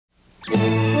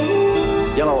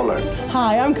Yellow alert.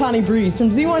 Hi, I'm Connie Breeze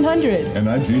from Z100. And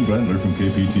I'm Gene Brendler from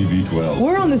KPTV 12.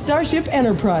 We're on the Starship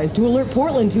Enterprise to alert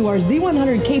Portland to our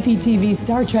Z100 KPTV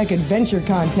Star Trek Adventure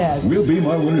Contest. We'll beam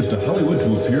our winners to Hollywood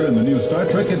to appear in the new Star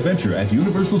Trek Adventure at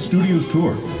Universal Studios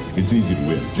Tour. It's easy to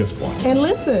win. Just watch. And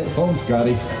listen. Phone,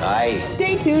 Scotty. Aye.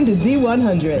 Stay tuned to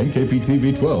Z100. And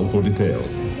KPTV 12 for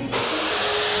details.